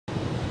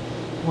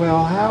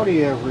Well,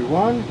 howdy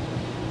everyone.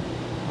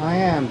 I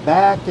am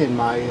back in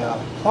my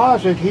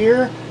closet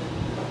here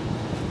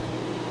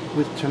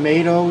with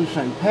tomatoes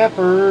and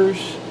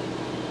peppers,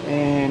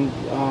 and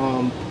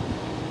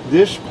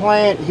this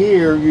plant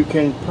here you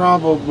can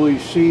probably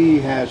see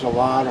has a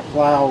lot of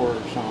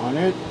flowers on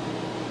it.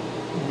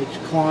 It's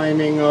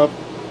climbing up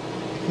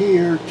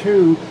here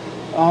too.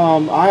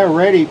 I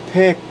already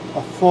picked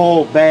a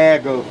full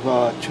bag of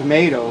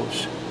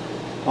tomatoes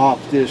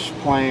off this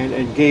plant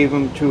and gave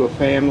them to a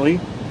family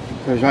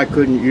because I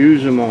couldn't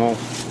use them all.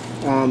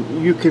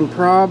 You can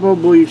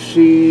probably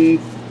see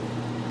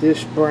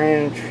this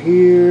branch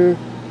here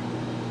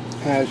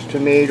has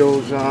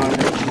tomatoes on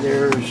it.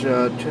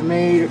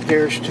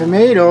 There's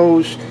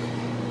tomatoes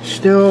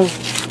still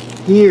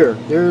here.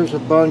 There's a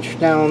bunch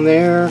down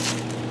there.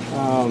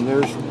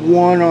 There's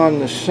one on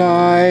the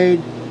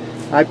side.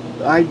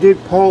 I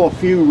did pull a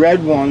few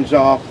red ones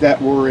off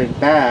that were in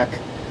back.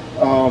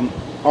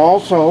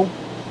 Also,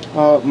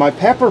 my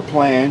pepper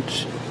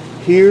plants,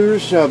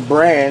 here's a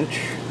branch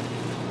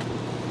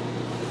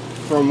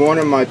from one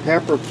of my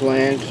pepper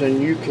plants,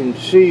 and you can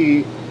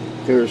see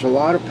there's a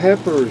lot of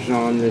peppers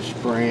on this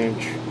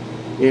branch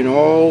in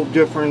all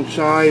different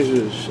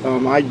sizes.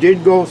 I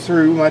did go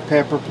through my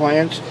pepper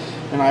plants,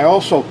 and I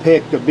also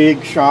picked a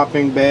big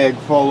shopping bag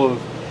full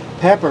of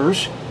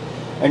peppers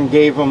and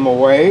gave them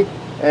away.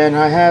 And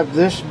I have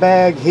this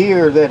bag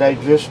here that I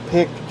just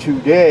picked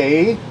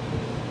today.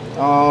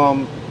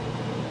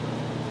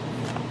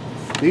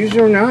 These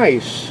are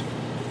nice.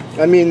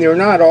 I mean, they're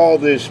not all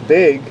this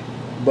big,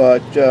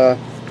 but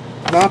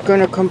not going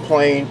to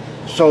complain.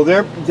 So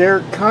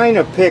they're kind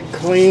of picked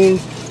clean.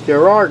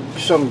 There are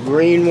some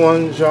green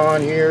ones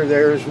on here.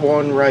 There's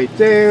one right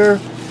there.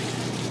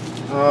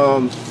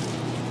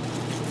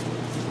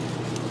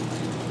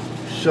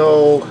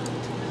 So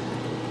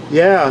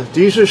yeah,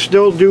 these are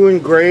still doing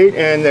great,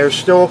 and they're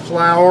still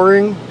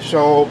flowering.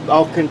 So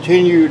I'll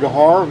continue to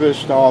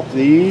harvest off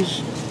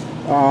these.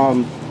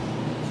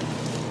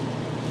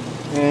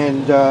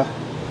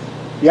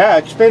 Yeah,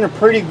 it's been a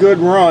pretty good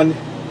run.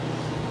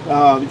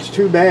 It's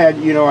too bad,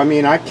 you know, I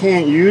mean, I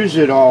can't use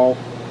it all,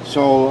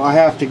 so I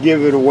have to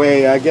give it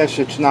away. I guess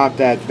it's not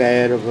that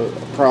bad of a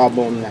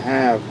problem to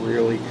have,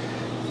 really.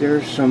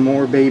 There's some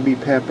more baby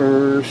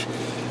peppers.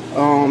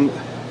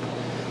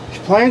 These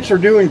plants are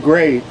doing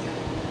great.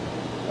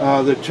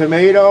 The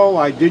tomato,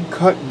 I did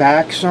cut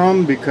back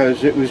some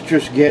because it was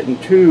just getting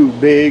too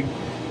big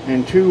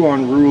and too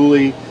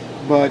unruly.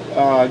 But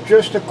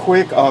just a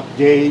quick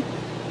update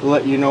to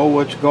let you know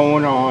what's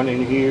going on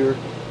in here.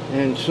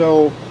 And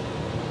so,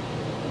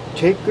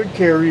 take good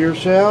care of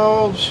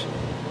yourselves.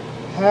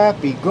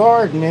 Happy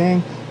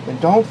gardening.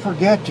 And don't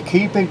forget to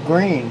keep it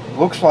green.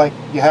 Looks like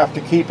you have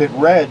to keep it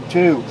red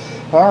too.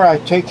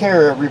 Alright, take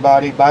care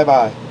everybody.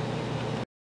 Bye-bye.